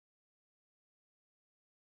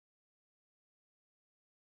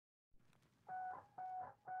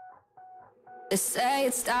They say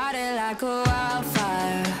it started like a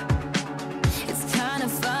wildfire. It's kind of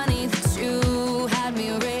funny that you had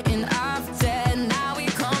me written off dead. Now we're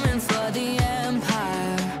coming for the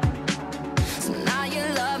empire. So now you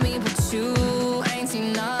love me, but you ain't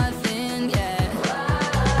seen nothing yet.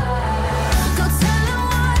 Go tell and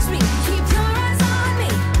watch me, keep your eyes on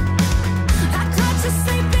me. I caught you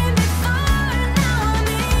sleeping before, now I'm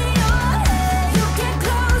in your head. You can't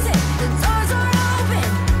close it, the doors are open.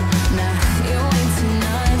 Now you ain't seen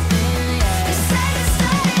nothing yet. They say it's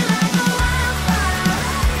starting like a wildfire.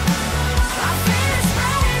 I feel it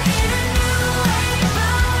spreading in a new wave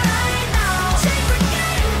out right now. Change the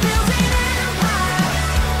game, build an empire.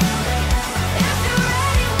 If you're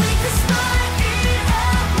ready, we can start it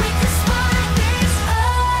up. We can spark this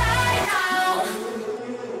up right now.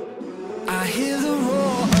 I hear the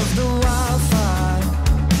roar of the wildfire.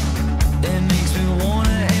 It makes me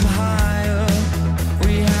wanna aim higher.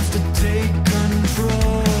 We have to take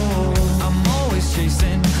control. I'm always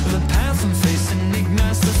chasing the path I'm facing,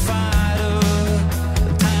 ignites the fighter.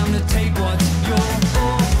 Time to take what's yours.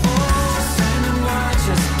 Stand and watch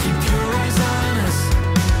us, keep your eyes on us.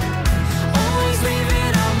 Always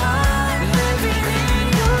leaving our mark, living in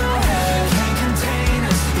your head. Can't contain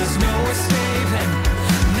us, there's no escaping.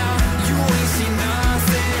 Now you ain't seen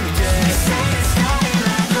nothing yet. They say it's starting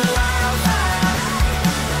like a wildfire.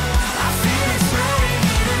 I feel it spreading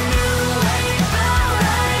in a new wave out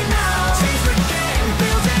right now. Change the game,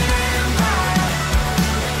 build an empire.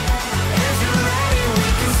 If you're ready, we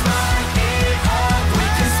can spark it up. We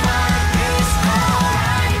can spark this all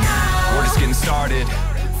right now. We're just getting started.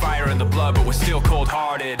 Fire in the blood, but we're still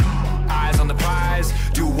cold-hearted. Eyes on the prize,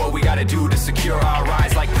 do what we gotta do to secure our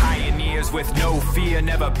rise. Like pioneers with no fear,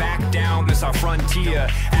 never back down, this our frontier.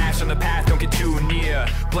 Ash on the path, don't get too near.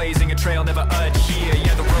 Blazing a trail, never adhere.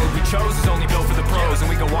 Yeah, the road we chose is only built for the pros, and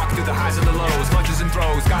we can walk through the highs and the lows, lunges and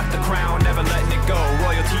throws. Got the crown, never letting it go.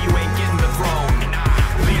 Royalty, you ain't getting the throne.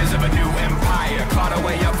 Leaders of a new empire, clawed our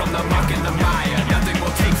way up from the